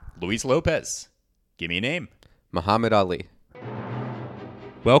Luis Lopez. Give me a name. Muhammad Ali.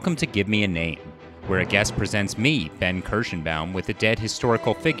 Welcome to Give Me a Name, where a guest presents me, Ben Kirschenbaum, with a dead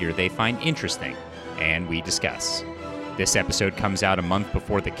historical figure they find interesting, and we discuss. This episode comes out a month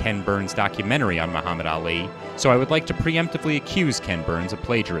before the Ken Burns documentary on Muhammad Ali, so I would like to preemptively accuse Ken Burns of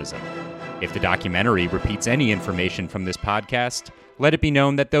plagiarism. If the documentary repeats any information from this podcast, let it be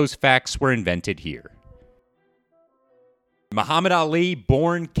known that those facts were invented here. Muhammad Ali,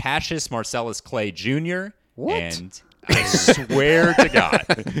 born Cassius Marcellus Clay Jr., What? And I swear to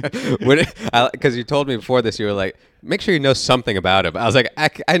God. Because you told me before this, you were like, make sure you know something about him. I was like,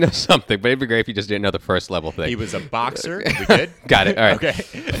 I know something, but it'd be great if you just didn't know the first level thing. He was a boxer. We good? Got it. All right.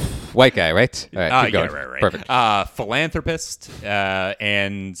 Okay. White guy, right? All right. Keep Yeah, going. right. Perfect. Philanthropist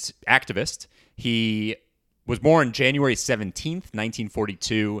and activist. He was born January 17th,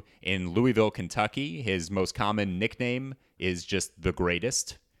 1942 in Louisville, Kentucky. His most common nickname is just The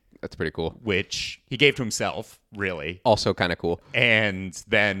Greatest, That's pretty cool. which he gave to himself, really. Also kind of cool. And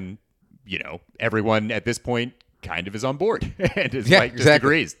then, everyone at this point kind of is on board and is Yeah, just exactly.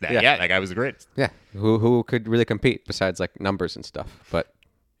 agrees that, Yeah. that guy was the greatest. Yeah. Who could really compete besides like numbers and stuff? But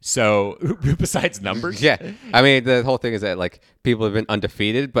So, besides numbers? yeah, I mean, the whole thing is that like people have been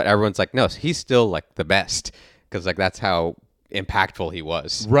undefeated, but everyone's like, no, he's still like the best because like that's how impactful he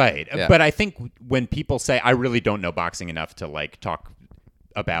was. Right. Yeah. But I think when people say, I really don't know boxing enough to like talk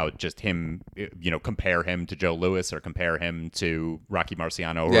about just him, compare him to Joe Louis or compare him to Rocky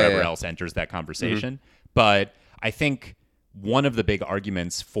Marciano or whoever else enters that conversation. But I think one of the big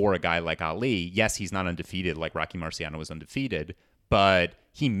arguments for a guy like Ali, yes, he's not undefeated like Rocky Marciano was undefeated, but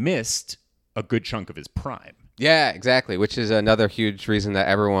he missed a good chunk of his prime. Yeah, exactly. Which is another huge reason that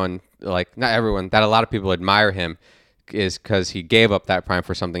everyone, like not everyone, that a lot of people admire him is because he gave up that prime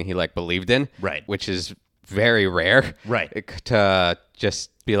for something he like believed in. Right. Which is very rare. Right. To just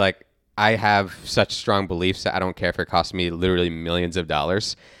be like, I have such strong beliefs that I don't care if it costs me literally millions of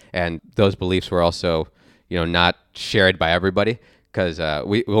dollars. And those beliefs were also, not shared by everybody because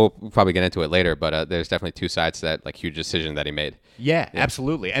we'll probably get into it later. But there's definitely two sides to that like huge decision that he made. Yeah,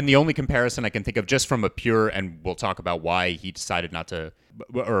 absolutely. And the only comparison I can think of just from a pure, and we'll talk about why he decided not to,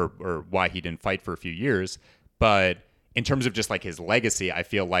 or why he didn't fight for a few years, but in terms of just like his legacy, I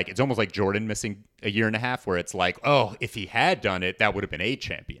feel like it's almost like Jordan missing a year and a half where it's like, oh, if he had done it, that would have been 8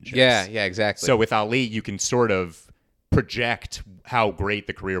 championships. Yeah, exactly. So with Ali, you can sort of project how great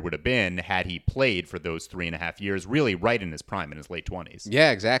the career would have been had he played for those 3.5 years, really right in his prime, in his late 20s.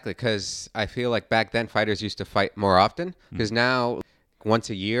 Yeah, exactly. Because I feel like back then fighters used to fight more often. Because now once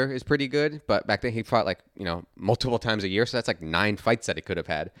a year is pretty good. But back then he fought like, multiple times a year. So that's like 9 fights that he could have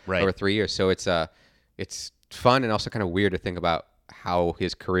had over 3 years. So it's fun and also kind of weird to think about how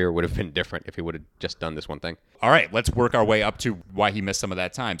his career would have been different if he would have just done this one thing. All right, let's work our way up to why he missed some of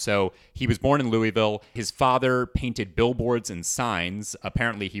that time. So he was born in Louisville. His father painted billboards and signs.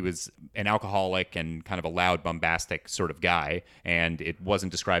 Apparently he was an alcoholic and kind of a loud, bombastic sort of guy, and it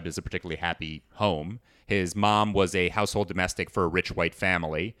wasn't described as a particularly happy home. His mom was a household domestic for a rich white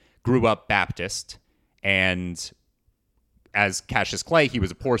family, grew up Baptist, and as Cassius Clay, he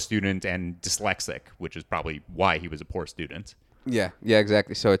was a poor student and dyslexic, which is probably why he was a poor student. Yeah,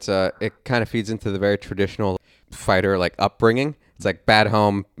 exactly. So it kind of feeds into the very traditional fighter like upbringing. It's like bad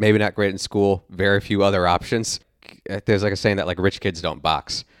home, maybe not great in school, very few other options. There's like a saying that like rich kids don't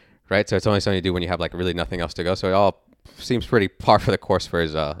box, right? So it's only something you do when you have like really nothing else to go. So it all seems pretty par for the course for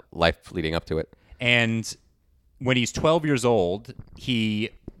his life leading up to it. And when he's 12 years old, the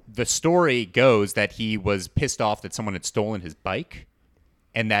story goes that he was pissed off that someone had stolen his bike,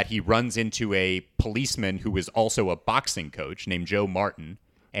 and that he runs into a policeman who is also a boxing coach named Joe Martin,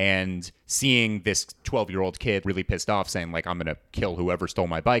 and seeing this 12-year-old kid really pissed off saying like, I'm going to kill whoever stole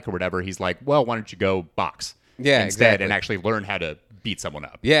my bike or whatever, he's like, well, why don't you go box instead exactly. and actually learn how to beat someone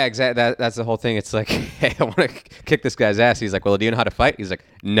up? Yeah, exactly. That's the whole thing. It's like, hey, I want to kick this guy's ass. He's like, well, do you know how to fight? He's like,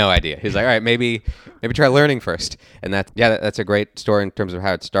 no idea. He's like, all right, maybe try learning first. And that's a great story in terms of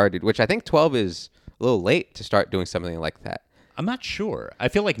how it started, which I think 12 is a little late to start doing something like that. I'm not sure. I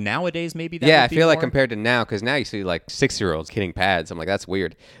feel like nowadays maybe that Yeah, would I be feel like more. compared to now, because now you see like 6-year-olds hitting pads. I'm like, that's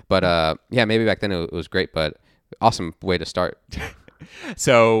weird. But yeah, maybe back then it was great, but awesome way to start.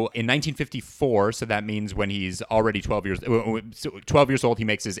 So in 1954, so that means when he's already 12 years old, he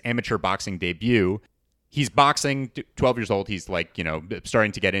makes his amateur boxing debut. He's boxing, 12 years old. He's like,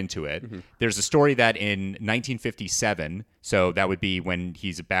 starting to get into it. Mm-hmm. There's a story that in 1957, so that would be when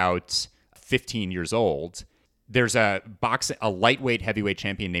he's about 15 years old, there's a lightweight heavyweight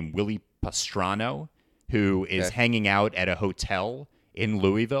champion named Willie Pastrano who is hanging out at a hotel in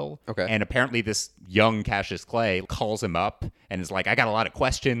Louisville. Okay. And apparently this young Cassius Clay calls him up and is like, I got a lot of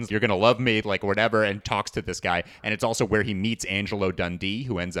questions. You're going to love me, like whatever, and talks to this guy. And it's also where he meets Angelo Dundee,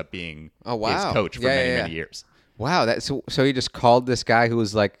 who ends up being his coach for many years. Wow, so he just called this guy who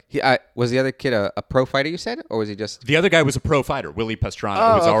was like, was the other kid a pro fighter, you said? Or was he just... The other guy was a pro fighter, Willie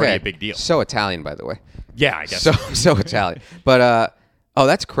Pastrana, who was already a big deal. So Italian, by the way. Yeah, I guess. So Italian. But,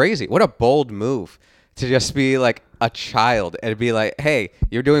 that's crazy. What a bold move to just be like a child and be like, hey,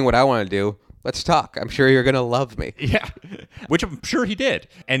 you're doing what I want to do. Let's talk. I'm sure you're going to love me. Yeah, which I'm sure he did.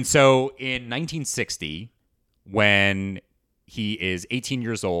 And so in 1960, when he is 18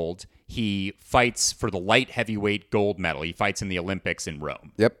 years old, he fights for the light heavyweight gold medal. He fights in the Olympics in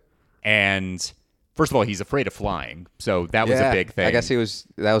Rome. Yep. And first of all, he's afraid of flying. So that was a big thing. I guess that was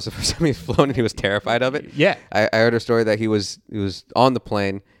the first time he's flown and he was terrified of it. Yeah. I heard a story that he was on the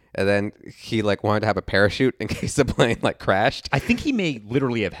plane and then he like wanted to have a parachute in case the plane like crashed. I think he may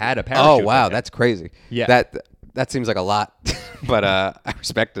literally have had a parachute. Oh, wow. That's crazy. Yeah. That seems like a lot, but I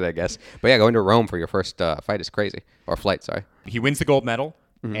respect it, I guess. But yeah, going to Rome for your first fight is crazy. Or flight, sorry. He wins the gold medal,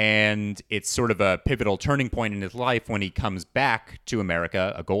 and it's sort of a pivotal turning point in his life when he comes back to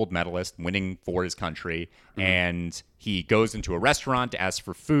America, a gold medalist, winning for his country, and he goes into a restaurant to ask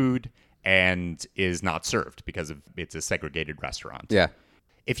for food and is not served because it's a segregated restaurant. Yeah.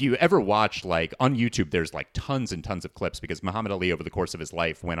 If you ever watch, like, on YouTube, there's, like, tons and tons of clips because Muhammad Ali, over the course of his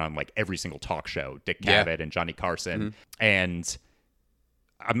life, went on, like, every single talk show, Dick Cavett and Johnny Carson. And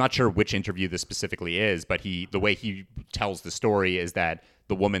I'm not sure which interview this specifically is, but the way he tells the story is that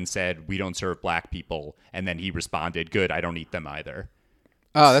the woman said, "We don't serve black people." And then he responded, "Good, I don't eat them either."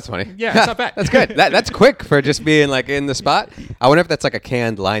 Oh, that's funny. Yeah, it's not bad. That's good. That's quick for just being like in the spot. I wonder if that's like a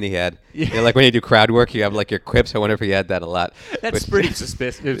canned line he had. Yeah. You know, like when you do crowd work, you have like your quips. I wonder if he had that a lot. That's pretty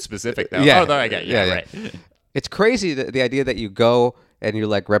specific, though. Yeah. Oh, no, I get you. Yeah, right. It's crazy the idea that you go and you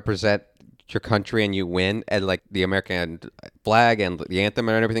like represent your country and you win, and like the American flag and the anthem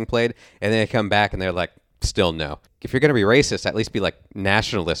and everything played, and then they come back and they're like, still no. If you're gonna be racist, at least be like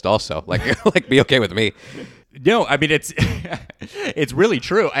nationalist also. Like like be okay with me. No, I mean it's it's really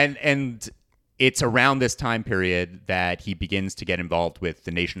true, and it's around this time period that he begins to get involved with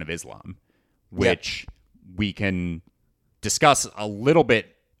the Nation of Islam, which we can discuss a little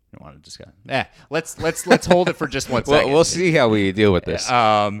bit. I want to discuss. Let's hold it for just 1 second. We'll see how we deal with this.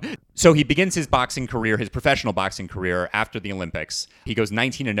 So he begins his boxing career, his professional boxing career, after the Olympics. He goes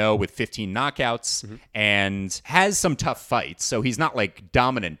 19-0 with 15 knockouts and has some tough fights. So he's not like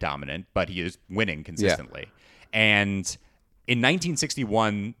dominant, but he is winning consistently. Yeah. And in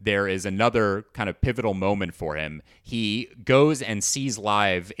 1961, there is another kind of pivotal moment for him. He goes and sees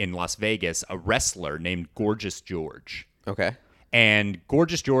live in Las Vegas a wrestler named Gorgeous George. Okay. And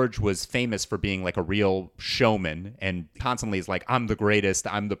Gorgeous George was famous for being like a real showman and constantly is like, I'm the greatest,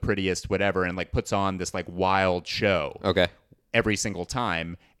 I'm the prettiest, whatever, and like puts on this like wild show. Okay. Every single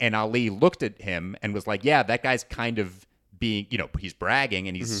time. And Ali looked at him and was like, yeah, that guy's kind of being, he's bragging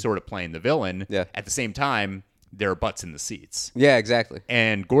and he's sort of playing the villain. Yeah. At the same time, there are butts in the seats. Yeah, exactly.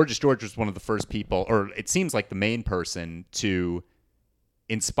 And Gorgeous George was one of the first people, or it seems like the main person to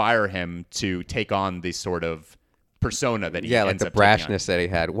inspire him to take on this sort of persona that he like the brashness that he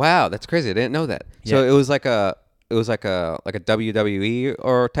had. Wow, that's crazy. I didn't know that. Yeah. So it was like a WWE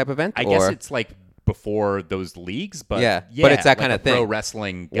or type event. I guess it's like before those leagues, but but it's that kind of thing. Pro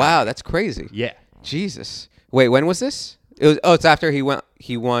wrestling guy. Wow, that's crazy. Yeah. Jesus. Wait, when was this? It's after he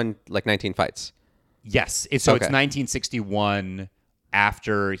won like 19 fights. Yes. It's 1961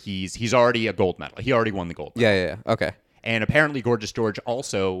 after he's already a gold medal. He already won the gold medal. Yeah. Okay. And apparently Gorgeous George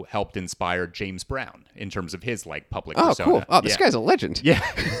also helped inspire James Brown in terms of his like public persona. Cool. Oh, this guy's a legend. Yeah.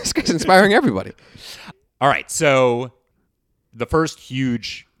 This guy's inspiring everybody. All right. So the first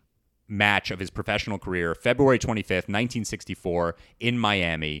huge match of his professional career, February 25th, 1964 in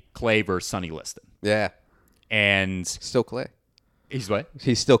Miami, Clay versus Sonny Liston. Yeah. And still Clay. He's what?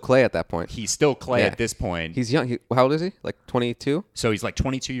 He's still Clay at that point. He's still Clay at this point. He's young. How old is he? Like 22? So he's like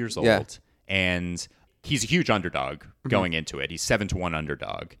 22 years old. And he's a huge underdog going into it. He's 7-1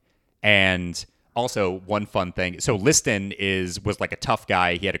 underdog. And also one fun thing. So Liston was like a tough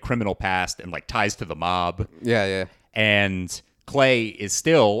guy. He had a criminal past and like ties to the mob. Yeah. And Clay is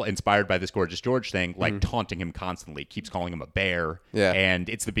still inspired by this Gorgeous George thing, like taunting him constantly, keeps calling him a bear. Yeah. And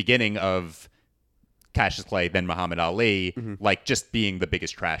it's the beginning of Cassius Clay, then Muhammad Ali, like just being the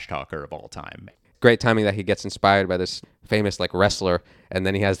biggest trash talker of all time. Great timing that he gets inspired by this famous like wrestler, and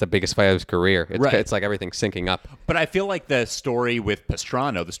then he has the biggest fight of his career. It's like everything syncing up. But I feel like the story with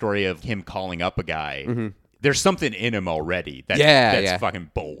Pastrana, the story of him calling up a guy, there's something in him already that's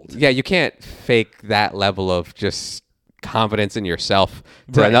fucking bold. Yeah, you can't fake that level of just confidence in yourself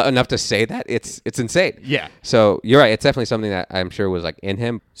to enough to say that. It's insane. Yeah. So you're right. It's definitely something that I'm sure was like in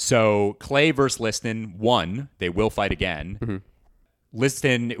him. So Clay versus Liston won. They will fight again. Mm-hmm.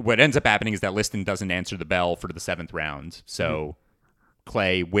 Liston, what ends up happening is that Liston doesn't answer the bell for the 7th round. So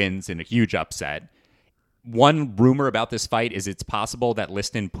Clay wins in a huge upset. One rumor about this fight is it's possible that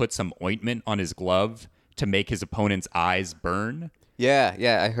Liston put some ointment on his glove to make his opponent's eyes burn. Yeah,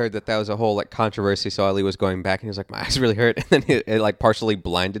 I heard that was a whole like controversy. So Ali was going back and he was like, my eyes really hurt, and then it like partially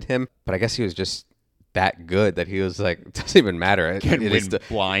blinded him. But I guess he was just that good that he was like, it doesn't even matter. It win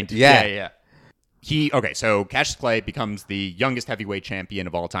blind. Yeah. So Cassius Clay becomes the youngest heavyweight champion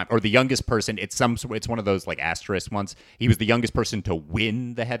of all time, or the youngest person. It's one of those like asterisk ones. He was the youngest person to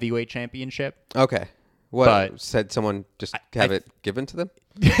win the heavyweight championship. Okay. Said someone just have it given to them?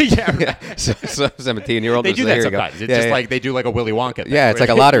 Yeah, right. So 17-year-old. They do that sometimes. It's just like they do like a Willy Wonka thing. Yeah, it's like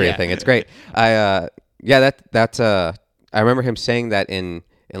a lottery thing. It's great. I remember him saying that in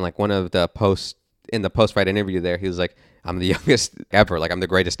like one of the post-fight interview there. He was like, I'm the youngest ever. Like, I'm the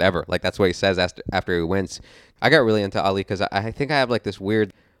greatest ever. Like, that's what he says after he wins. I got really into Ali because I think I have like this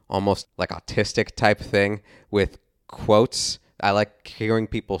weird, almost like autistic type thing with quotes. I like hearing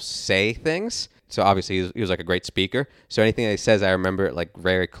people say things. So obviously he was like a great speaker. So anything that he says, I remember it like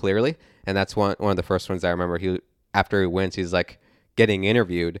very clearly. And that's one of the first ones I remember. After he wins, he's like getting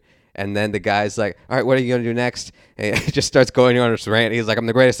interviewed. And then the guy's like, all right, what are you going to do next? And he just starts going on this rant. He's like, I'm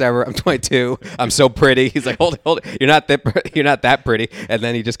the greatest ever. I'm 22. I'm so pretty. He's like, hold it. You're not that pretty. And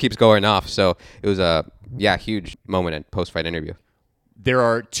then he just keeps going off. So it was a huge moment in post-fight interview. There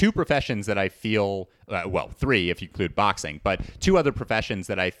are 2 professions that I feel, 3 if you include boxing, but 2 other professions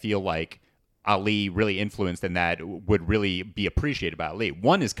that I feel like Ali really influenced and that would really be appreciated by Ali.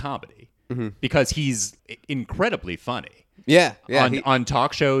 One is comedy, because he's incredibly funny. Yeah. On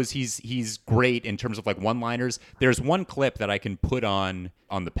talk shows, he's great in terms of like one-liners. There's one clip that I can put on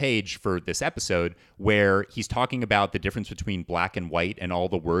the page for this episode where he's talking about the difference between black and white and all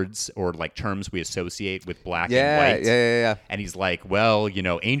the words or like terms we associate with black and white. Yeah. And he's like, well,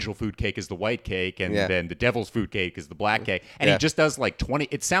 angel food cake is the white cake, and then the devil's food cake is the black cake. And he just does like 20.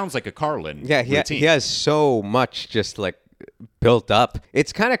 It sounds like a Carlin routine. He has so much just like built up.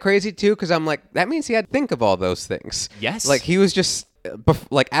 It's kind of crazy too, because I'm like, that means he had to think of all those things. Yes. Like he was just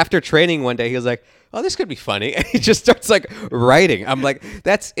like after training one day, he was like, oh, this could be funny. And he just starts like writing. I'm like,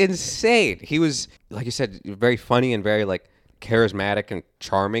 that's insane. He was, like you said, very funny and very like charismatic and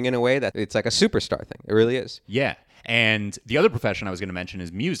charming in a way that it's like a superstar thing. It really is. Yeah. And the other profession I was going to mention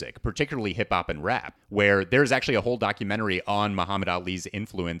is music, particularly hip hop and rap, where there's actually a whole documentary on Muhammad Ali's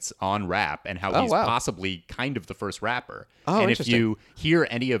influence on rap and how he's possibly kind of the first rapper. Oh, and if you hear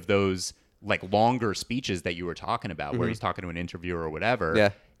any of those like longer speeches that you were talking about, where he's talking to an interviewer or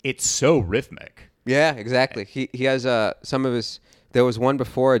whatever, it's so rhythmic. Yeah, exactly. He has some of his. There was one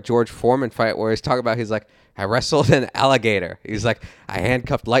before a George Foreman fight where he's talking about he's like, I wrestled an alligator. He's like, I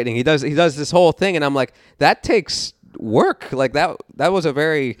handcuffed lightning. He does this whole thing, and I'm like, that takes work. Like that was a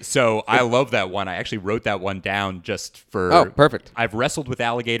very. So I love that one. I actually wrote that one down just for. Oh, perfect. I've wrestled with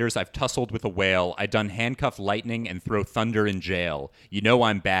alligators. I've tussled with a whale. I done handcuff lightning and throw thunder in jail. You know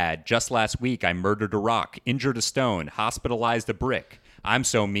I'm bad. Just last week I murdered a rock, injured a stone, hospitalized a brick. I'm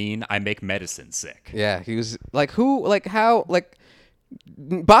so mean I make medicine sick. Yeah, he was like how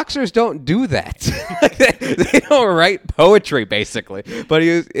boxers don't do that. they don't write poetry basically, but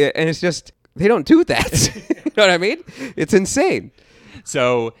and it's just they don't do that. You know what I mean? It's insane.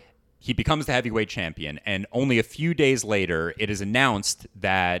 So he becomes the heavyweight champion, and only a few days later, it is announced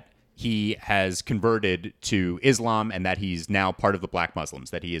that he has converted to Islam and that he's now part of the Black Muslims,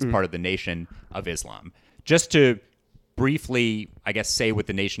 that he is part of the Nation of Islam. Just to briefly, I guess, say what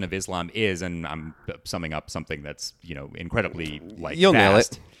the Nation of Islam is, and I'm summing up something that's, incredibly You'll vast. nail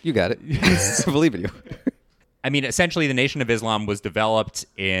it. You got it. I believe in you. I mean, essentially, the Nation of Islam was developed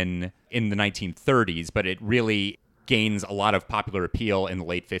in the 1930s, but it really gains a lot of popular appeal in the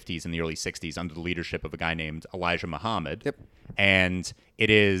late 50s and the early 60s under the leadership of a guy named Elijah Muhammad. Yep. And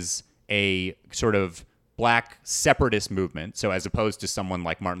it is a sort of black separatist movement. So as opposed to someone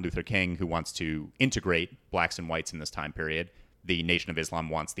like Martin Luther King, who wants to integrate blacks and whites in this time period, the Nation of Islam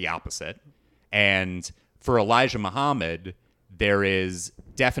wants the opposite. And for Elijah Muhammad, there is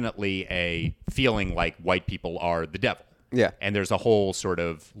definitely a feeling like white people are the devil. Yeah. And there's a whole sort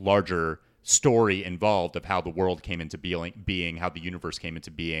of larger story involved of how the world came into being, how the universe came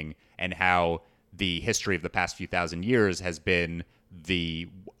into being, and how the history of the past few thousand years has been the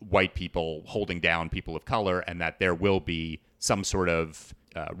white people holding down people of color, and that there will be some sort of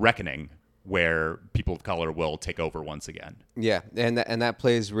reckoning where people of color will take over once again. Yeah, and that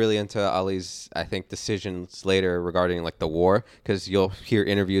plays really into Ali's, I think, decisions later regarding like the war, because you'll hear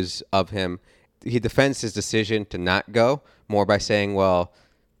interviews of him. He defends his decision to not go more by saying, well,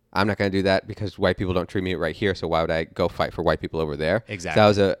 I'm not going to do that because white people don't treat me right here, so why would I go fight for white people over there? Exactly.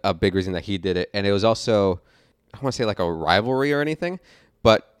 So that was a big reason that he did it. And it was also, I don't want to say like a rivalry or anything,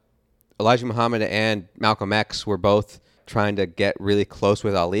 but Elijah Muhammad and Malcolm X were both trying to get really close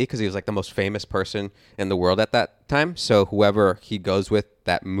with Ali because he was like the most famous person in the world at that time. So whoever he goes with,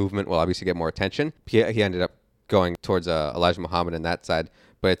 that movement will obviously get more attention. He ended up going towards Elijah Muhammad in that side.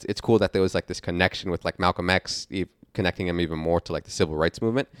 But it's cool that there was like this connection with like Malcolm X, connecting him even more to like the civil rights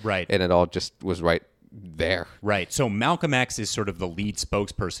movement. Right. And it all just was right there. Right. So Malcolm X is sort of the lead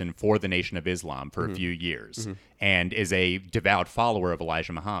spokesperson for the Nation of Islam for a few years and is a devout follower of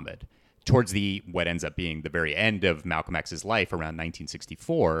Elijah Muhammad. Towards what ends up being the very end of Malcolm X's life around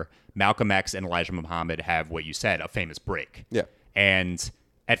 1964, Malcolm X and Elijah Muhammad have what you said, a famous break. Yeah. And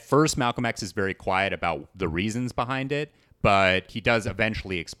at first, Malcolm X is very quiet about the reasons behind it, but he does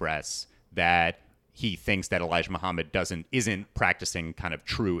eventually express that he thinks that Elijah Muhammad isn't practicing kind of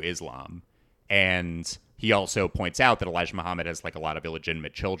true Islam. And he also points out that Elijah Muhammad has like a lot of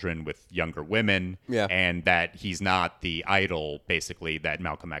illegitimate children with younger women, and that he's not the idol, basically, that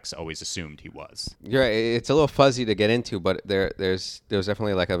Malcolm X always assumed he was. You're right. It's a little fuzzy to get into, but there was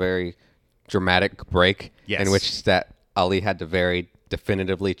definitely like a very dramatic break in which that Ali had to very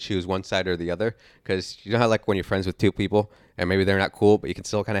definitively choose one side or the other, because you know how like when you're friends with two people and maybe they're not cool, but you can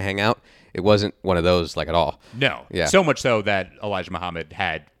still kind of hang out. It wasn't one of those like at all. No. Yeah. So much so that Elijah Muhammad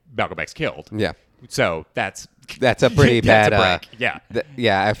had Malcolm X killed. Yeah. So that's a pretty bad break.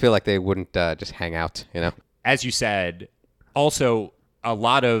 Yeah. I feel like they wouldn't just hang out, you know. As you said, also a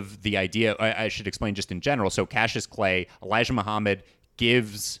lot of the idea I should explain just in general. So Cassius Clay, Elijah Muhammad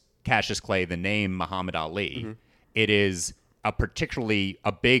gives Cassius Clay the name Muhammad Ali. It is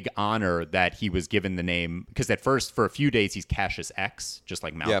a big honor that he was given the name, because at first for a few days he's Cassius X, just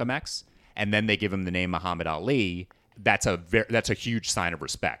like Malcolm X, and then they give him the name Muhammad Ali. That's a huge sign of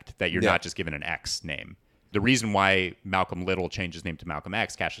respect that you're not just given an X name. The reason why Malcolm Little changed his name to Malcolm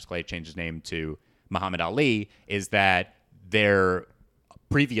X, Cassius Clay changed his name to Muhammad Ali, is that their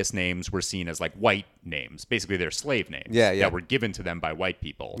previous names were seen as like white names, basically their slave names that were given to them by white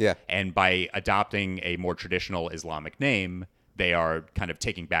people. And by adopting a more traditional Islamic name, they are kind of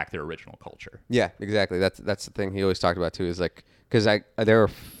taking back their original culture. Yeah, exactly. That's the thing he always talked about too, is like, because there were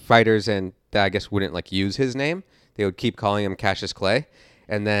fighters and that I guess wouldn't like use his name. They would keep calling him Cassius Clay.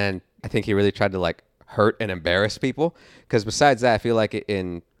 And then I think he really tried to like hurt and embarrass people. Because besides that, I feel like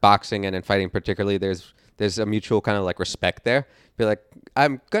in boxing and in fighting particularly, there's a mutual kind of like respect there. Be like,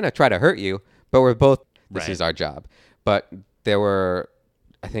 I'm going to try to hurt you, but we're both, this is our job. But there were,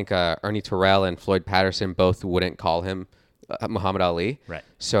 I think Ernie Terrell and Floyd Patterson both wouldn't call him Muhammad Ali. Right.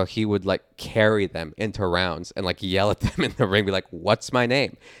 So he would like carry them into rounds and like yell at them in the ring, be like, what's my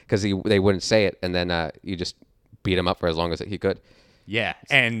name? Because they wouldn't say it. And then you just beat him up for as long as he could. Yeah.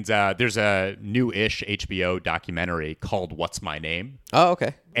 And there's a new-ish HBO documentary called What's My Name? Oh,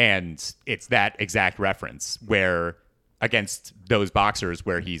 okay. And it's that exact reference where against those boxers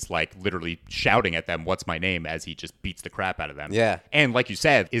where he's like literally shouting at them, what's my name, as he just beats the crap out of them. Yeah. And like you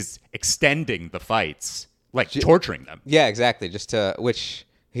said, is extending the fights, like torturing them. Yeah, exactly. Which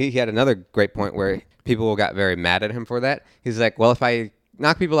he had another great point where people got very mad at him for that. He's like, well, if I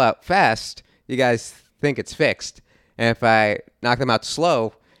knock people out fast, you guys think it's fixed. And if I knock them out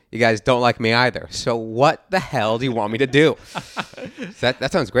slow, you guys don't like me either. So what the hell do you want me to do?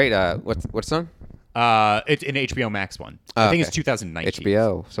 That sounds great. What's the on? It's an HBO Max one. I think it's 2019.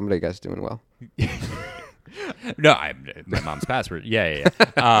 HBO. Somebody guys doing well. No, my mom's password. Yeah.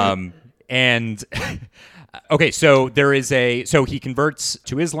 And okay, so so he converts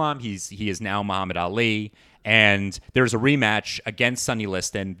to Islam. He is now Muhammad Ali. And there's a rematch against Sonny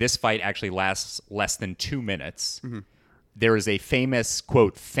Liston. This fight actually lasts less than 2 minutes. Mm-hmm. There is a famous,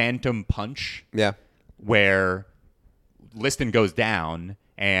 quote, phantom punch. Yeah. Where Liston goes down,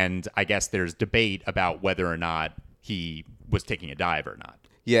 and I guess there's debate about whether or not he was taking a dive or not.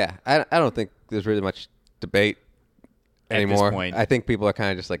 Yeah, I don't think there's really much debate anymore. At this point. I think people are kind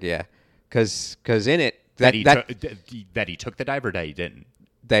of just like, yeah. Because in it... That he took the dive or that he didn't?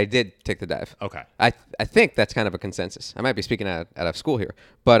 They did take the dive. Okay. I think that's kind of a consensus. I might be speaking out of school here.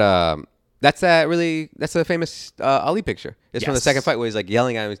 But that's a famous Ali picture. It's from the second fight where he's like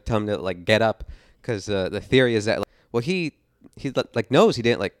yelling at him, telling him to like get up. Because the theory is that, like, well, he like knows he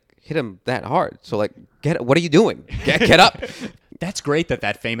didn't like hit him that hard. So like, what are you doing? Get up. That's great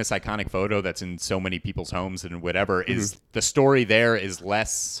that famous iconic photo that's in so many people's homes and whatever is the story there is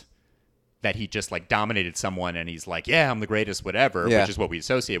less that he just like dominated someone and he's like, yeah, I'm the greatest, whatever, Yeah. which is what we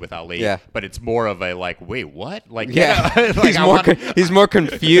associate with Ali. Yeah. But it's more of a like, wait, what? Like, Yeah, like, he's more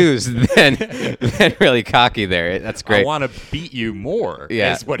confused than really cocky there. That's great. I want to beat you more.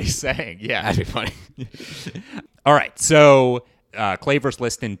 Yeah. Is what he's saying. Yeah, That'd be funny. All right, so Clay vs.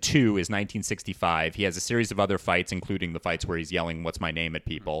 Liston 2 is 1965. He has a series of other fights, including the fights where he's yelling, "What's my name?" at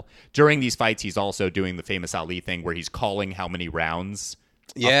people. During these fights, he's also doing the famous Ali thing where he's calling how many rounds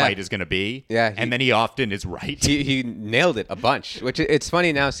a fight is going to be. Yeah, and then he often is right. He nailed it a bunch, which it's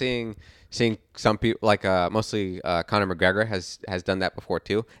funny now seeing some people like mostly Conor McGregor has done that before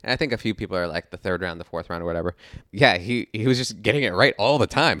too, and I think a few people are like the third round, the fourth round, or whatever. Yeah, he was just getting it right all the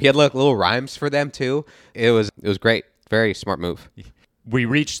time. He had like little rhymes for them too. It was great. Very smart move. We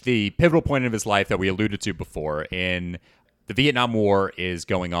reached the pivotal point of his life that we alluded to before. In the Vietnam War is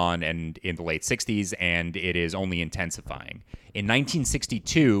going on and in the late 60s, and it is only intensifying. In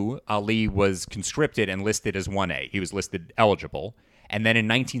 1962, Ali was conscripted and listed as 1A. He was listed eligible. And then in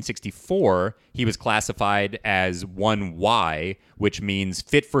 1964, he was classified as 1Y, which means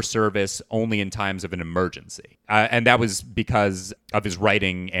fit for service only in times of an emergency. And that was because of his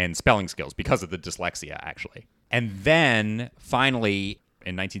writing and spelling skills, because of the dyslexia, actually. And then finally,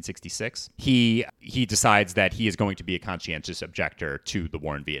 in 1966, he decides that he is going to be a conscientious objector to the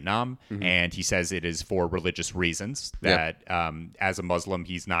war in Vietnam, and he says it is for religious reasons that as a Muslim,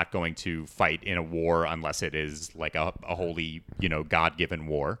 he's not going to fight in a war unless it is like a holy, God-given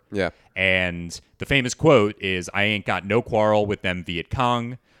war. Yeah. And the famous quote is, "I ain't got no quarrel with them Viet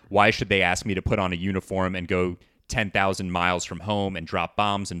Cong. Why should they ask me to put on a uniform and go 10,000 miles from home and drop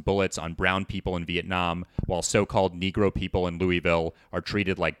bombs and bullets on brown people in Vietnam while so-called Negro people in Louisville are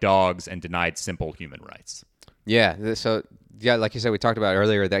treated like dogs and denied simple human rights?" Yeah. So, yeah, like you said, we talked about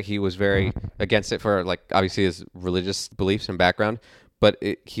earlier that he was very against it for, like, obviously his religious beliefs and background, but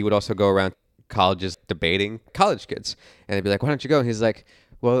he would also go around colleges debating college kids. And they'd be like, "Why don't you go?" And he's like,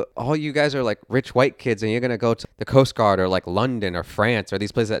 "Well, all you guys are like rich white kids and you're going to go to the Coast Guard or like London or France or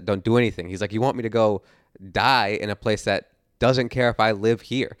these places that don't do anything." He's like, "You want me to go die in a place that doesn't care if I live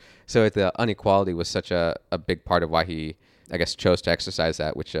here?" So the inequality was such a big part of why he, I guess, chose to exercise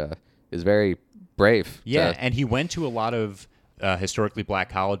that, which is very brave. Yeah, and he went to a lot of historically black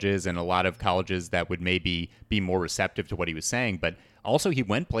colleges and a lot of colleges that would maybe be more receptive to what he was saying, but also he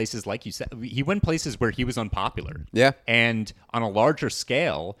went places, like you said, he went places where he was unpopular. Yeah. And on a larger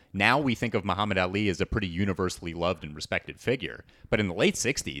scale, now we think of Muhammad Ali as a pretty universally loved and respected figure. But in the late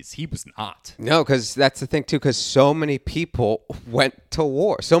 60s, he was not. No, because that's the thing, too, because so many people went to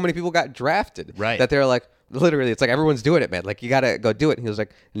war. So many people got drafted. Right. That they're like, literally, it's like everyone's doing it, man. Like, you got to go do it. And he was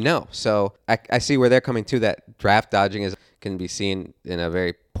like, no. So I see where they're coming to, that draft dodging can be seen in a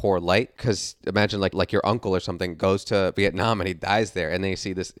very poor light, because imagine like your uncle or something goes to Vietnam and he dies there, and then you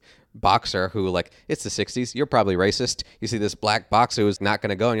see this boxer who, like, it's the 60s, you're probably racist, you see this black boxer who's not going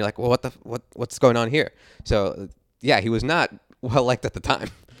to go, and you're like, well, what's going on here? So yeah, he was not well liked at the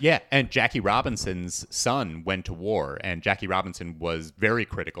time. Yeah, and Jackie Robinson's son went to war, and Jackie Robinson was very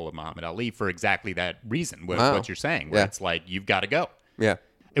critical of Muhammad Ali for exactly that reason, what you're saying, where it's like, you've got to go. Yeah.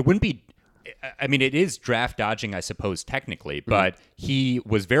 It wouldn't be, I mean, it is draft dodging, I suppose, technically, but he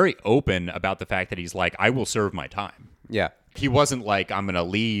was very open about the fact that he's like, I will serve my time. Yeah. He wasn't like, I'm going to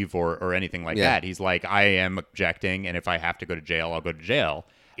leave or anything like that. He's like, I am objecting, and if I have to go to jail, I'll go to jail.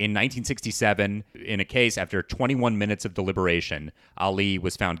 In 1967, in a case after 21 minutes of deliberation, Ali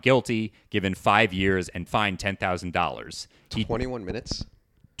was found guilty, given 5 years, and fined $10,000. 21 minutes?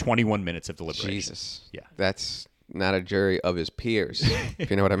 21 minutes of deliberation. Jesus. Yeah. That's not a jury of his peers,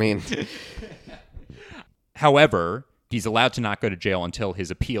 if you know what I mean. However, he's allowed to not go to jail until his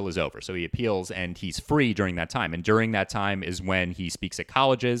appeal is over. So he appeals and he's free during that time. And during that time is when he speaks at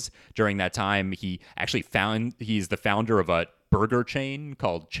colleges. During that time, he's the founder of a burger chain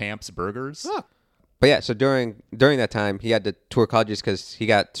called Champ's Burgers. Huh. But yeah, so during that time, he had to tour colleges because he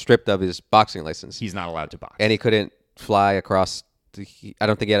got stripped of his boxing license. He's not allowed to box. And he couldn't fly across. I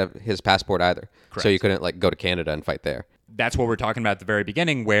don't think he had his passport either. Correct. So you couldn't like go to Canada and fight there. That's what we're talking about at the very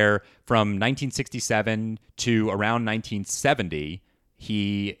beginning, where from 1967 to around 1970,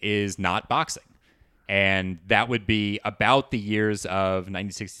 he is not boxing. And that would be about the years of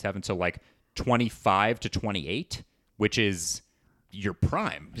 1967 to like 25 to 28, which is your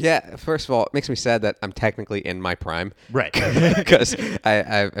prime. Yeah, first of all, it makes me sad that I'm technically in my prime. Right. Because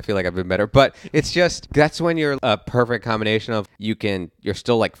I feel like I've been better. But it's just, that's when you're a perfect combination of you're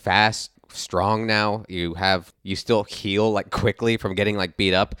still like fast, strong now. You still heal like quickly from getting like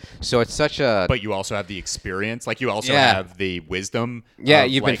beat up. So it's such a... But you also have the experience. Like you also have the wisdom. Yeah,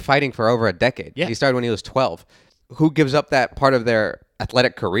 you've been fighting for over a decade. Yeah. He started when he was 12. Who gives up that part of their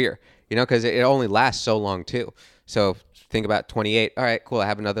athletic career? because it only lasts so long too. So think about 28. All right, cool. I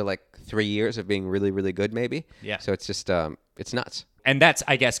have another like 3 years of being really, really good, maybe. Yeah. So it's just it's nuts. And that's,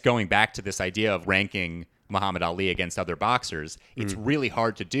 I guess, going back to this idea of ranking Muhammad Ali against other boxers, it's really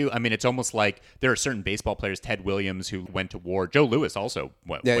hard to do. I mean, it's almost like there are certain baseball players, Ted Williams, who went to war. Joe Louis also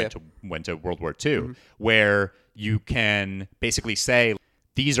went to World War II, where you can basically say,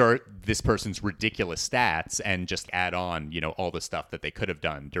 these are this person's ridiculous stats, and just add on, all the stuff that they could have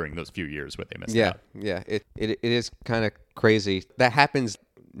done during those few years where they missed out. Yeah. It is kind of crazy. That happens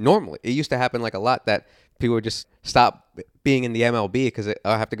normally. It used to happen like a lot that people would just stop being in the MLB because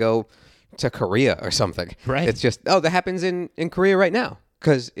I have to go to Korea or something. Right. It's just, that happens in Korea right now.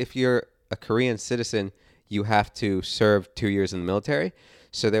 Because if you're a Korean citizen, you have to serve 2 years in the military.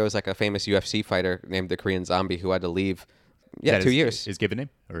 So there was like a famous UFC fighter named the Korean Zombie who had to leave. Yeah, 2 years. His given name?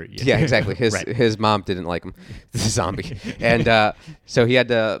 Yeah, exactly. His mom didn't like him, the zombie. And so he had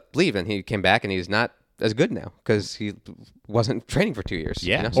to leave, and he came back, and he's not as good now because he wasn't training for 2 years.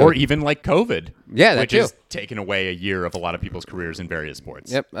 Yeah, or even like COVID. Yeah, that which too. has taken away a year of a lot of people's careers in various sports.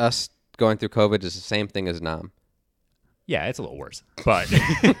 Yep, us going through COVID is the same thing as Nam. Yeah, it's a little worse, but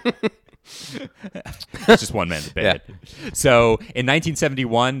it's just one man's bad. Yeah. So in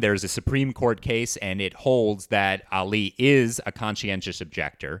 1971, there's a Supreme Court case, and it holds that Ali is a conscientious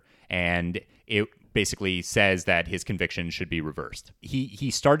objector, and it basically says that his conviction should be reversed.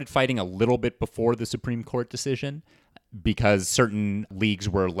 He started fighting a little bit before the Supreme Court decision because certain leagues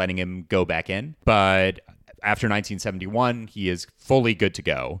were letting him go back in, but after 1971, he is fully good to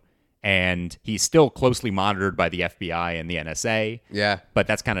go. And he's still closely monitored by the FBI and the NSA. Yeah. But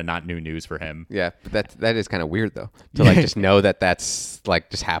that's kind of not new news for him. Yeah, but that is kind of weird, though, to like just know that that's like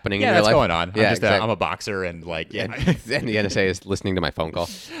just happening in your life. life. Yeah, that's going on. Yeah, exactly. I'm a boxer, and like, yeah. And the NSA is listening to my phone call.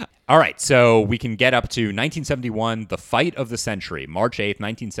 All right, so we can get up to 1971, the fight of the century, March 8th,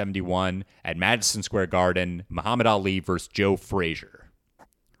 1971, at Madison Square Garden, Muhammad Ali versus Joe Frazier.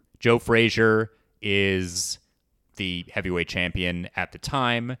 Joe Frazier is the heavyweight champion at the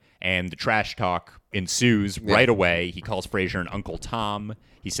time, and the trash talk ensues right away. He calls Frazier an Uncle Tom.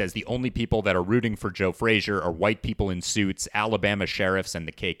 He says the only people that are rooting for Joe Frazier are white people in suits, Alabama sheriffs, and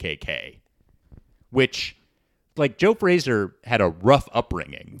the KKK. Which, like, Joe Frazier had a rough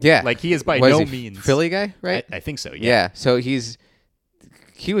upbringing. Yeah. Like, he is by Was no he means... Philly guy, right? I think so, yeah. Yeah, so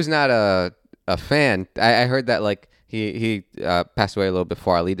he was not a fan. I heard that, like, he passed away a little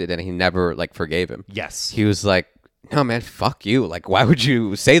before Ali did, and he never, like, forgave him. Yes. He was like, no, man, fuck you. Like, why would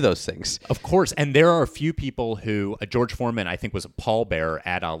you say those things? Of course. And there are a few people who, George Foreman, I think, was a pallbearer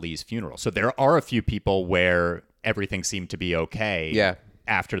at Ali's funeral. So there are a few people where everything seemed to be okay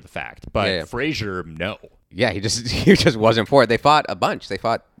after the fact. But Frazier, no. Yeah, he just wasn't for it. They fought a bunch. They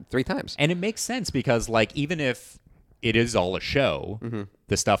fought 3 times. And it makes sense because, like, even if it is all a show,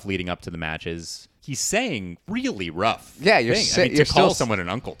 the stuff leading up to the matches, he's saying really rough. Yeah, to call someone an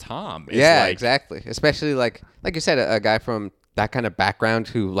Uncle Tom. Is exactly. Especially like you said, a guy from that kind of background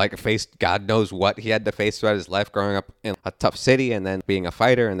who like faced God knows what he had to face throughout his life, growing up in a tough city, and then being a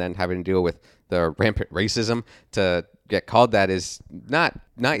fighter, and then having to deal with the rampant racism. To get called that is not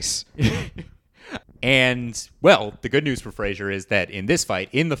nice. And, well, the good news for Frazier is that in this fight,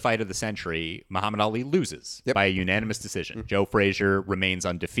 in the fight of the century, Muhammad Ali loses by a unanimous decision. Joe Frazier remains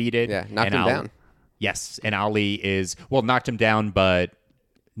undefeated. Yeah, knocked him down. Yes, and Ali knocked him down, but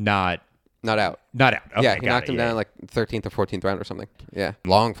not out. Not out. Okay, yeah, he knocked him down like 13th or 14th round or something. Yeah,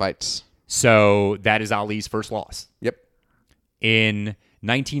 long fights. So that is Ali's first loss. Yep. In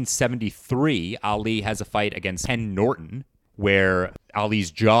 1973, Ali has a fight against Ken Norton where Ali's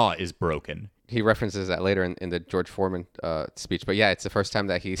jaw is broken. He references that later in the George Foreman speech. But yeah, it's the first time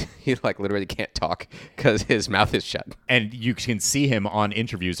that he like literally can't talk because his mouth is shut. And you can see him on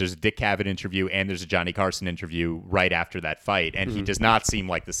interviews. There's a Dick Cavett interview and there's a Johnny Carson interview right after that fight. And he does not seem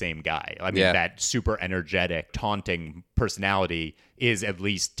like the same guy. I mean, that super energetic, taunting personality is at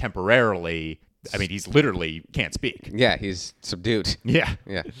least temporarily... I mean, he's literally can't speak. Yeah, he's subdued. Yeah.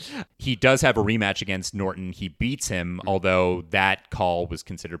 Yeah. He does have a rematch against Norton. He beats him, although that call was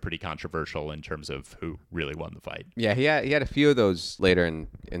considered pretty controversial in terms of who really won the fight. Yeah, he had a few of those later in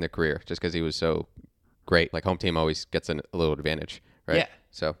the career just because he was so great. Like, home team always gets a little advantage, right? Yeah.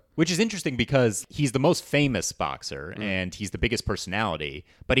 So, which is interesting because he's the most famous boxer and he's the biggest personality,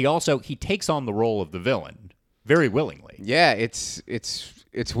 but he takes on the role of the villain very willingly. Yeah, it's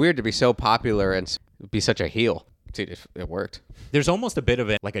weird to be so popular and be such a heel. It worked. There's almost a bit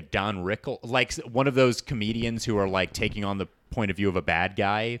of like a Don Rickles, like one of those comedians who are like taking on the point of view of a bad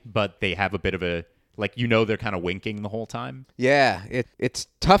guy, but they have a bit of a, like, they're kind of winking the whole time. Yeah, it's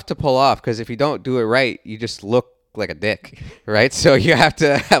tough to pull off because if you don't do it right, you just look like a dick, right? So you have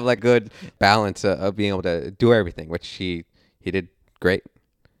to have like good balance of being able to do everything, which he did great.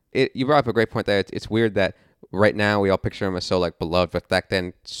 You brought up a great point there. It's weird that right now we all picture him as so like beloved, but back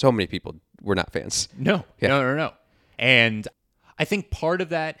then so many people were not fans. No. And I think part of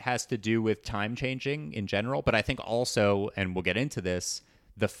that has to do with time changing in general, but I think also, and we'll get into this,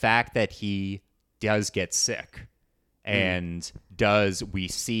 the fact that he does get sick and we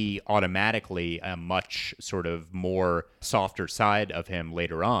see automatically a much sort of more softer side of him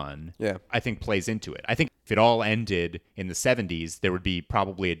later on, I think plays into it. I think if it all ended in the 70s, there would be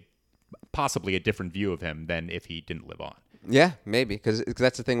possibly a different view of him than if he didn't live on. Yeah, maybe, because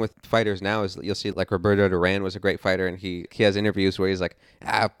that's the thing with fighters now is you'll see like Roberto Duran was a great fighter, and he has interviews where he's like,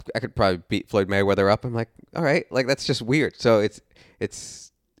 I could probably beat Floyd Mayweather up. I'm like, all right, like that's just weird. So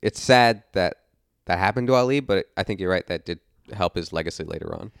it's sad that happened to Ali, but I think you're right, that did help his legacy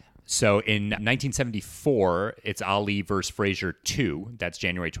later on. So in 1974, it's Ali versus Frazier 2. That's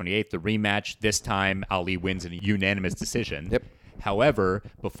January 28th, the rematch. This time, Ali wins in a unanimous decision. Yep. However,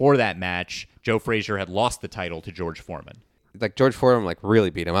 before that match, Joe Frazier had lost the title to George Foreman. Like George Foreman like really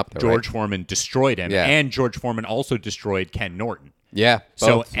beat him up though, George Foreman destroyed him, and George Foreman also destroyed Ken Norton. Yeah.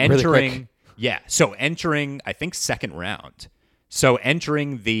 So entering I think second round. So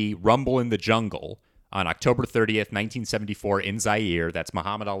entering the Rumble in the Jungle on October 30th, 1974 in Zaire, that's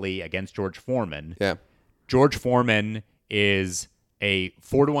Muhammad Ali against George Foreman. Yeah. George Foreman is a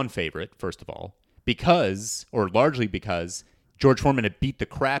 4-1 favorite, first of all, largely because George Foreman had beat the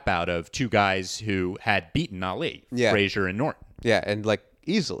crap out of two guys who had beaten Ali, Frazier and Norton. Yeah, and like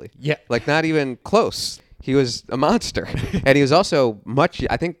easily. Yeah. Like not even close. He was a monster. And he was also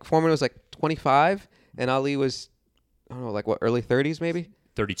I think Foreman was like 25 and Ali was, I don't know, like what, early 30s maybe?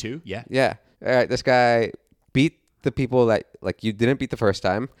 32, yeah. Yeah. All right, this guy beat the people that like you didn't beat the first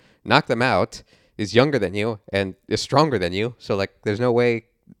time, knocked them out, is younger than you, and is stronger than you. So like there's no way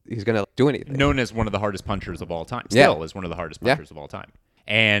he's going to do anything. Known as one of the hardest punchers of all time. Still is one of the hardest punchers of all time.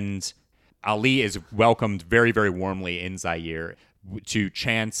 And Ali is welcomed very, very warmly in Zaire to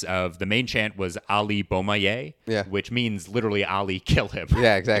chants of, the main chant was Ali Bomaye, which means literally Ali kill him.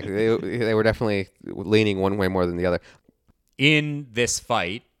 Yeah, exactly. They were definitely leaning one way more than the other. In this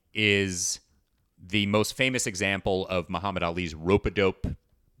fight is the most famous example of Muhammad Ali's rope-a-dope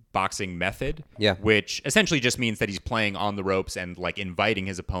boxing method, which essentially just means that he's playing on the ropes and like inviting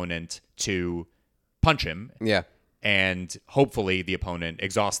his opponent to punch him. Yeah. And hopefully the opponent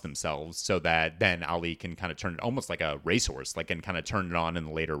exhausts themselves so that then Ali can kind of turn it almost like a racehorse, like and kind of turn it on in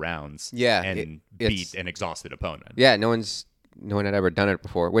the later rounds. Yeah. And beat an exhausted opponent. Yeah, no one had ever done it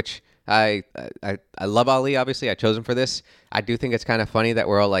before, which I love Ali, obviously. I chose him for this. I do think it's kind of funny that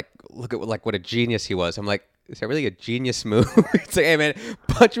we're all like, look at like what a genius he was. I'm like, is that really a genius move? It's like, hey, man,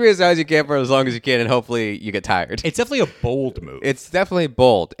 punch me as hard as you can for as long as you can, and hopefully you get tired. It's definitely a bold move. It's definitely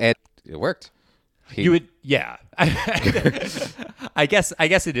bold, and it worked. I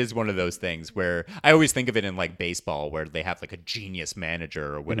guess it is one of those things where I always think of it in like baseball where they have like a genius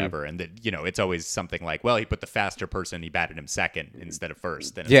manager or whatever, and that it's always something like, well, he put the faster person, he batted him second instead of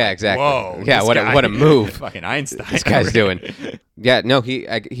first. And yeah, exactly. Whoa, yeah, what a move! Fucking Einstein. This guy's doing. Yeah, no, he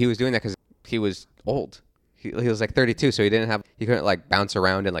was doing that because he was old. He was like 32, so he couldn't like bounce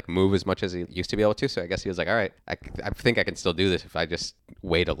around and like move as much as he used to be able to. So I guess he was like, all right, I think I can still do this if I just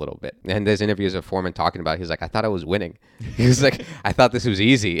wait a little bit. And there's interviews of Foreman talking about it. He was like, I thought I was winning. He was like, I thought this was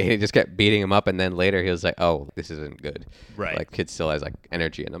easy. And he just kept beating him up. And then later he was like, oh, this isn't good. Right. Like kid still has like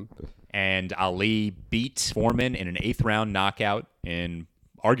energy in him. And Ali beat Foreman in an 8th round knockout in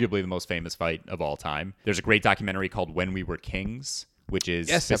arguably the most famous fight of all time. There's a great documentary called When We Were Kings, which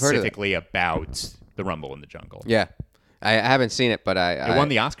is specifically about the Rumble in the Jungle. Yeah. I haven't seen it, but it won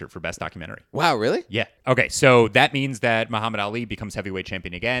the Oscar for Best Documentary. Wow, really? Yeah. Okay, so that means that Muhammad Ali becomes heavyweight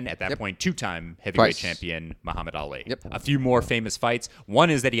champion again. At that point, 2-time heavyweight champion Muhammad Ali. Yep. A few more famous fights. One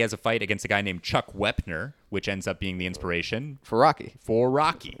is that he has a fight against a guy named Chuck Wepner, which ends up being the inspiration for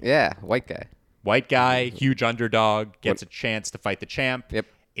Rocky. Yeah, white guy. White guy, huge underdog, gets a chance to fight the champ. Yep.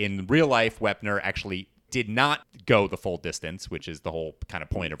 In real life, Wepner actually did not go the full distance, which is the whole kind of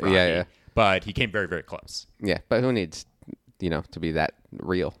point of Rocky. Yeah. But he came very, very close. Yeah, but who needs, to be that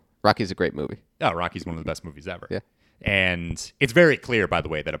real? Rocky's a great movie. Oh, Rocky's one of the best movies ever. Yeah. And it's very clear, by the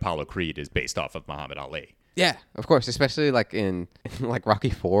way, that Apollo Creed is based off of Muhammad Ali. Yeah, of course, especially like in like Rocky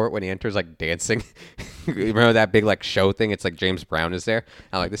 4 when he enters like dancing. You remember that big like show thing? It's like James Brown is there.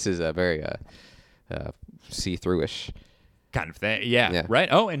 I'm like, this is a very see-through-ish kind of thing. Yeah. Right.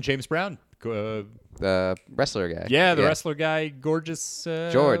 Oh, and James Brown. The wrestler guy. Yeah, the wrestler guy, Gorgeous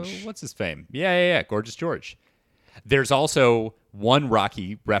George. What's his fame? Yeah. Gorgeous George. There's also one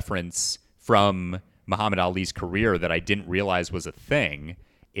Rocky reference from Muhammad Ali's career that I didn't realize was a thing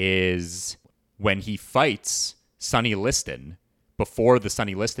is when he fights Sonny Liston. Before the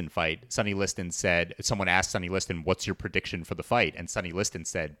Sonny Liston fight, Sonny Liston said, someone asked Sonny Liston, what's your prediction for the fight? And Sonny Liston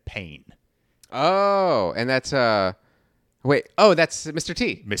said, pain. Oh, and that's, wait, oh, that's Mr.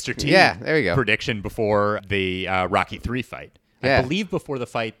 T. Mr. T. Yeah, there you go. Prediction before the Rocky 3 fight. Yeah. I believe before the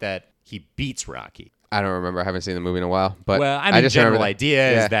fight that he beats Rocky. I don't remember. I haven't seen the movie in a while. But well, I mean, just general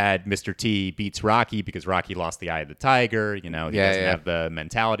idea is that Mr. T beats Rocky because Rocky lost the eye of the tiger. You know, he doesn't have the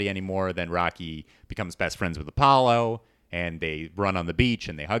mentality anymore. Then Rocky becomes best friends with Apollo, and they run on the beach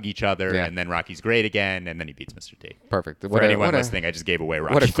and they hug each other. And then Rocky's great again, and then he beats Mr. T. Perfect. For anyone listening, I just gave away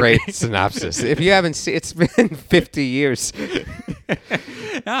Rocky. What a great synopsis. If you haven't seen, it's been 50 years. Check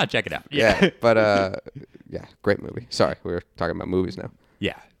it out. Yeah, but yeah, great movie. Sorry, we were talking about movies now.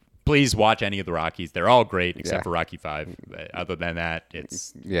 Yeah. Please watch any of the Rockies. They're all great except for Rocky 5. Other than that,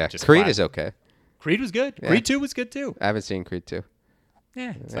 it's just Creed classic. is okay. Creed was good. Yeah. Creed 2 was good too. I haven't seen Creed 2.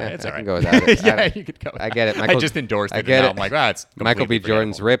 Yeah, it's I all can right. go without it. Yeah, you could go. I get it. I just endorsed it. I get and now it. I'm like, wow, it's Michael B. completely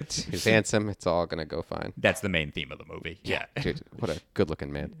Jordan's forgettable. ripped. He's handsome. It's all gonna go fine. That's the main theme of the movie. Yeah. Dude, what a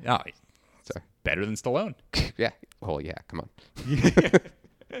good-looking man. Oh, Sorry. better than Stallone. Yeah. Oh yeah. Come on.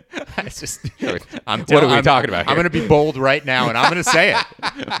 It's just, What are we talking about I'm here? going to be bold right now, and I'm going to say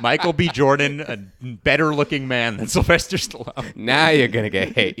it. Michael B. Jordan, a better-looking man than Sylvester Stallone. Now you're gonna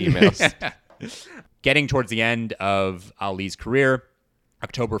get hate emails. Getting towards the end of Ali's career,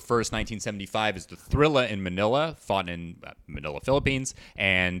 October 1st, 1975 is the Thrilla in Manila, fought in Manila, Philippines,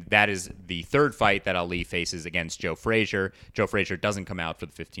 and that is the third fight that Ali faces against Joe Frazier. Joe Frazier doesn't come out for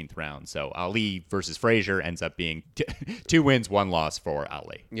the 15th round, so Ali versus Frazier ends up being 2 wins, 1 loss for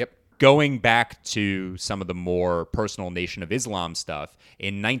Ali. Yep. Going back to some of the more personal Nation of Islam stuff,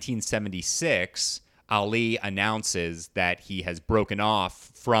 in 1976, Ali announces that he has broken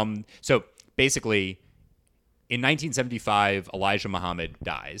off from... So basically... In 1975, Elijah Muhammad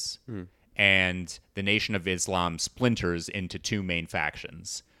dies, and the Nation of Islam splinters into 2 main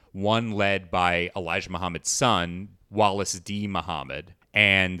factions. One led by Elijah Muhammad's son, Wallace D. Muhammad,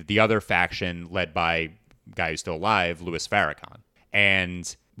 and the other faction led by a guy who's still alive, Louis Farrakhan.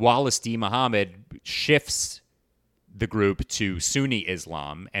 And Wallace D. Muhammad shifts the group to Sunni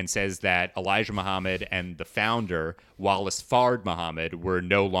Islam and says that Elijah Muhammad and the founder, Wallace Fard Muhammad, were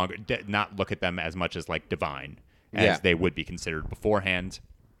no longer, not look at them as much as like divine as they would be considered beforehand.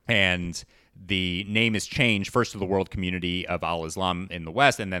 And the name is changed first to the World Community of Al-Islam in the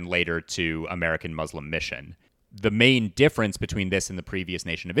West and then later to American Muslim Mission. The main difference between this and the previous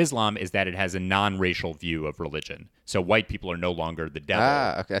Nation of Islam is that it has a non-racial view of religion. So white people are no longer the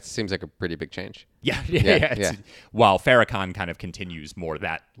devil. Okay. That seems like a pretty big change. Yeah. While Farrakhan kind of continues more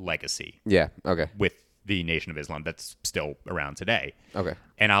that legacy. Yeah. Okay. With the Nation of Islam that's still around today. Okay.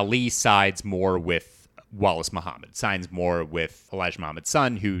 And Ali sides more with Wallace Muhammad, sides more with Elijah Muhammad's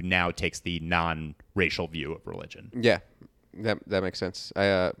son, who now takes the non-racial view of religion. Yeah. That makes sense.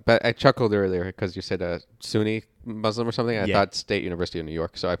 But I chuckled earlier because you said Sunni Muslim or something. I thought State University of New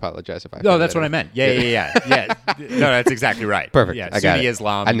York, so I apologize if I. No, that's what I meant. Yeah. No, that's exactly right. Perfect. Yeah, I got Sunni it.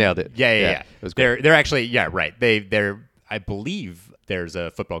 Islam. I nailed it. Yeah. It was great. They're actually right. They're I believe there's a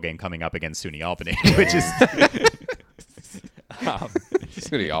football game coming up against SUNY Albany, which is.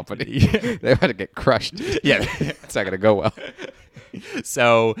 Sunni Albany. They're about to get crushed. Yeah, it's not gonna go well.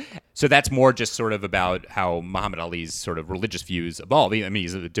 So that's more just sort of about how Muhammad Ali's sort of religious views evolve. I mean,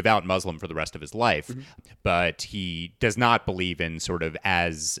 he's a devout Muslim for the rest of his life, but he does not believe in sort of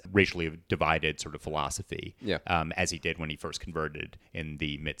as racially divided sort of philosophy as he did when he first converted in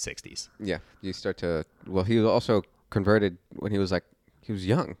the mid-'60s. Yeah, you start to. Well, he also converted when he was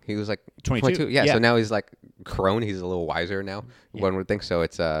young. He was like 22. Yeah, so now he's like grown. He's a little wiser now. One would think so.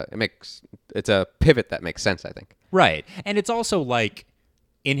 It's a pivot that makes sense, I think. Right. And it's also like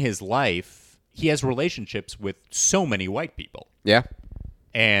in his life, he has relationships with so many white people. Yeah.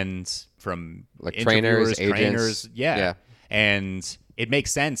 And from like trainers, agents. Yeah. And it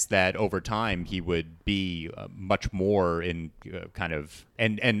makes sense that over time he would be much more in kind of,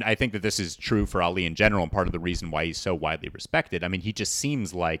 and I think that this is true for Ali in general, and part of the reason why he's so widely respected. I mean, he just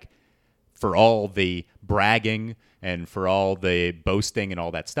seems like, for all the bragging and for all the boasting and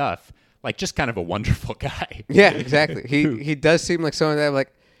all that stuff, like just kind of a wonderful guy. Yeah, exactly. He does seem like someone that I'm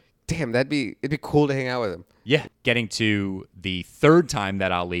like, damn, it'd be cool to hang out with him. Yeah. Getting to the third time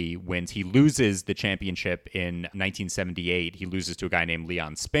that Ali wins, he loses the championship in 1978. He loses to a guy named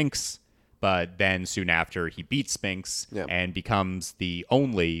Leon Spinks, but then soon after he beats Spinks and becomes the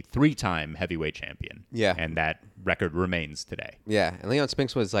only 3-time heavyweight champion. Yeah. And that record remains today. Yeah, and Leon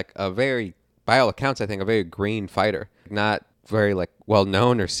Spinks was like a very, by all accounts, I think, a very green fighter. Not very like well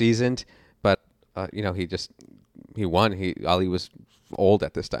known or seasoned, but he won. Ali was old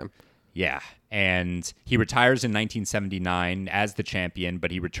at this time. Yeah, and he retires in 1979 as the champion, but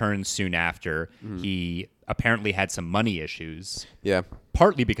he returns soon after. He apparently had some money issues. Yeah.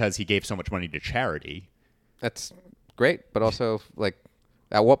 Partly because he gave so much money to charity. That's great, but also, like,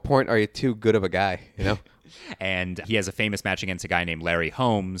 at what point are you too good of a guy, And he has a famous match against a guy named Larry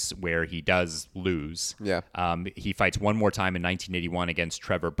Holmes where he does lose. Yeah. He fights one more time in 1981 against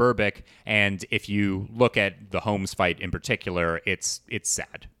Trevor Berbick. And if you look at the Holmes fight in particular, it's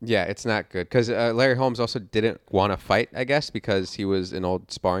sad. Yeah, it's not good. Because Larry Holmes also didn't want to fight, I guess, because he was an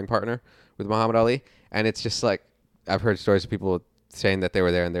old sparring partner with Muhammad Ali. And it's just like, I've heard stories of people saying that they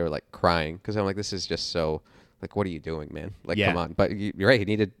were there and they were like crying. Because I'm like, this is just so... Like, what are you doing, man? Like, come on. But you're right. He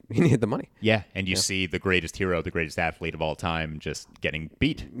needed the money. Yeah, and you see the greatest hero, the greatest athlete of all time, just getting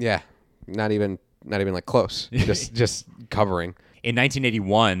beat. Yeah, not even like close. just covering. In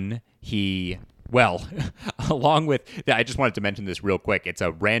 1981, along with... I just wanted to mention this real quick. It's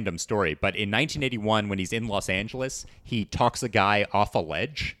a random story. But in 1981, when he's in Los Angeles, he talks a guy off a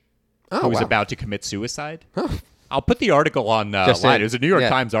ledge who was about to commit suicide. Huh. I'll put the article on line. It was a New York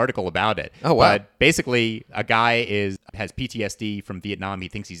Times article about it. Oh, wow. But basically, a guy has PTSD from Vietnam. He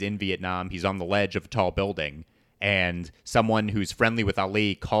thinks he's in Vietnam. He's on the ledge of a tall building. And someone who's friendly with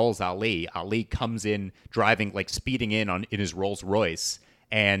Ali calls Ali. Ali comes in driving, like speeding in his Rolls Royce.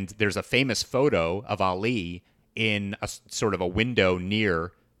 And there's a famous photo of Ali in a sort of a window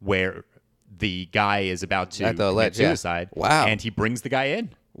near where the guy is about to commit suicide. Yeah. Wow. And he brings the guy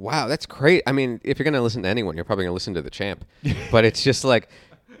in. Wow, that's great. I mean, if you're going to listen to anyone, you're probably going to listen to the champ. But it's just like,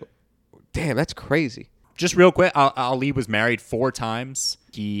 damn, that's crazy. Just real quick, Ali was married 4 times.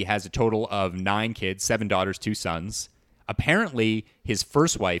 He has a total of 9 kids, 7 daughters, 2 sons. Apparently, his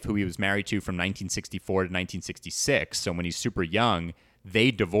first wife, who he was married to from 1964 to 1966, so when he's super young,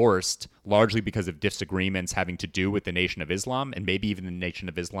 they divorced largely because of disagreements having to do with the Nation of Islam, and maybe even the Nation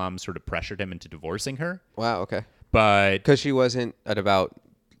of Islam sort of pressured him into divorcing her. Wow, okay. But because she wasn't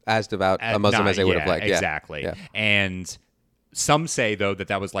as devout a Muslim as they would have liked. Exactly. Yeah. And some say, though,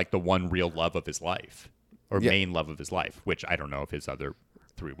 that was like the one real love of his life, or main love of his life, which I don't know if his other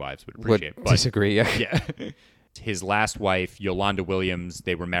 3 wives would appreciate. Would disagree, yeah. Yeah. His last wife, Yolanda Williams,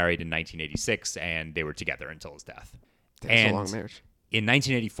 they were married in 1986, and they were together until his death. That's a long marriage. In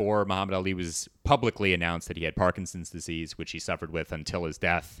 1984, Muhammad Ali was publicly announced that he had Parkinson's disease, which he suffered with until his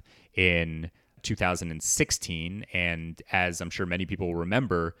death in 2016. And as I'm sure many people will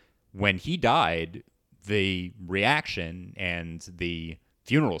remember, when he died, the reaction and the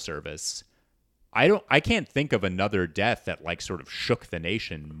funeral service, I can't think of another death that like sort of shook the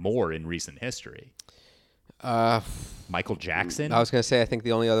nation more in recent history. Michael Jackson? I was going to say, I think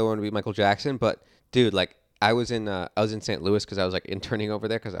the only other one would be Michael Jackson, but dude, like I was in St. Louis because I was like interning over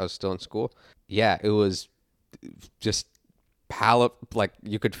there because I was still in school. Yeah, it was just like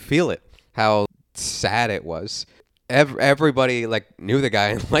you could feel it, how sad it was. Everybody like knew the guy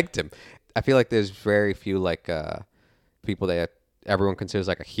and liked him. I feel like there's very few like people that everyone considers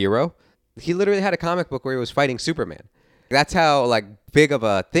like a hero. He literally had a comic book where he was fighting Superman. That's how like big of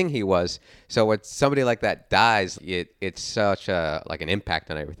a thing he was. So when somebody like that dies, it's such a like an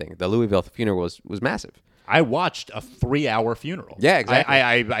impact on everything. The Louisville funeral was massive. I watched a 3-hour funeral. Yeah, exactly.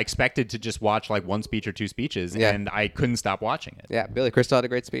 I expected to just watch like 1 speech or 2 speeches, and I couldn't stop watching it. Yeah, Billy Crystal had a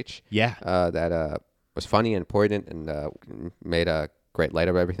great speech. Yeah. That was funny and poignant and made a great light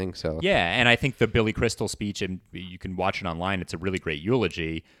of everything. So yeah, and I think the Billy Crystal speech, and you can watch it online, it's a really great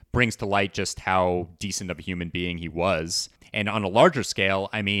eulogy, brings to light just how decent of a human being he was. And on a larger scale,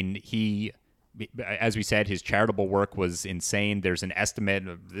 I mean, he, as we said, his charitable work was insane. There's an estimate,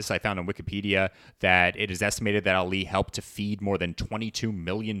 this I found on Wikipedia, that it is estimated that Ali helped to feed more than 22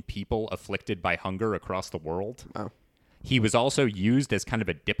 million people afflicted by hunger across the world. Wow. He was also used as kind of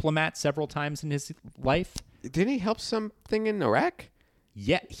a diplomat several times in his life. Didn't he help something in Iraq?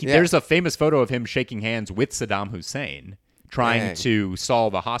 Yeah, there's a famous photo of him shaking hands with Saddam Hussein, trying to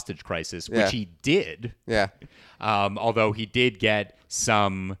solve a hostage crisis, which he did. Yeah. Although he did get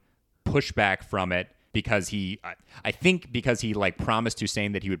some pushback from it because I think because he like promised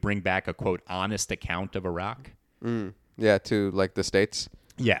Hussein that he would bring back a quote honest account of Iraq. Yeah, to like the States.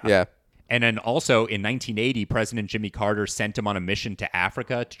 Yeah. Yeah. And then also in 1980, President Jimmy Carter sent him on a mission to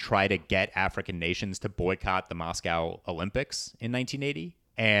Africa to try to get African nations to boycott the Moscow Olympics in 1980.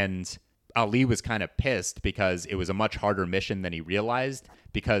 And Ali was kind of pissed because it was a much harder mission than he realized,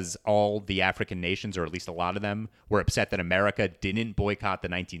 because all the African nations, or at least a lot of them, were upset that America didn't boycott the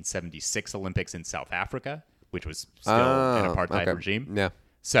 1976 Olympics in South Africa, which was still an apartheid regime. Yeah.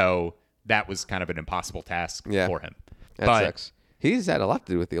 So that was kind of an impossible task for him. That sucks. He's had a lot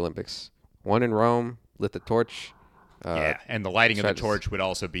to do with the Olympics. one in Rome, lit the torch. Yeah, and the lighting of the torch would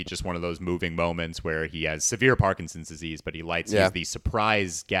also be just one of those moving moments where he has severe Parkinson's disease, but he lights. He's the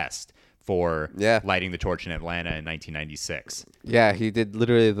surprise guest for lighting the torch in Atlanta in 1996. Yeah, he did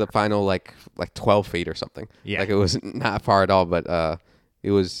literally the final like 12 feet or something. Yeah, like it was not far at all, but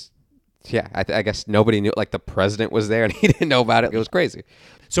it was. Yeah, I guess nobody knew. Like the president was there and he didn't know about it. It was crazy.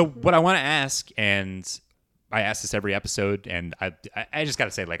 So what I want to ask, and I ask this every episode, and I just got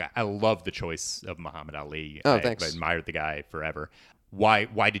to say, like, I love the choice of Muhammad Ali. Oh, thanks. I admired the guy forever. Why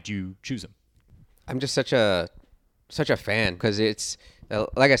did you choose him? I'm just such a fan because it's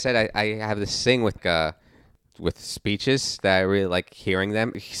like I said, I have this thing with speeches that I really like hearing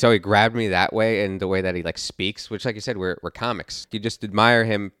them. So he grabbed me that way, and the way that he like speaks, which, like you said, we're comics. You just admire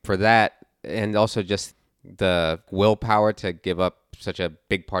him for that, and also just the willpower to give up such a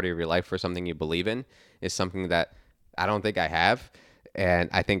big part of your life for something you believe in is something that I don't think I have, and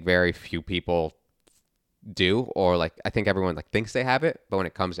I think very few people do, or like I think everyone like thinks they have it, but when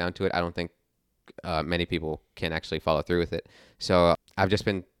it comes down to it, I don't think many people can actually follow through with it. So I've just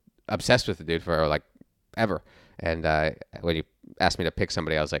been obsessed with the dude for like ever, and when you asked me to pick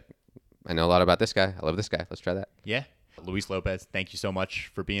somebody, I was like, I know a lot about this guy. I love this guy. Let's try that. Yeah. Luis Lopez, thank you so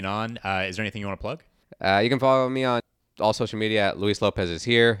much for being on. Is there anything you want to plug? You can follow me on all social media at Luis Lopez is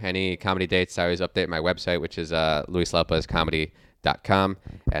here. Any comedy dates, I always update my website, which is luislopezcomedy.com.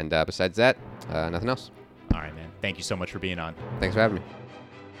 And besides that, nothing else. All right, man. Thank you so much for being on. Thanks for having me.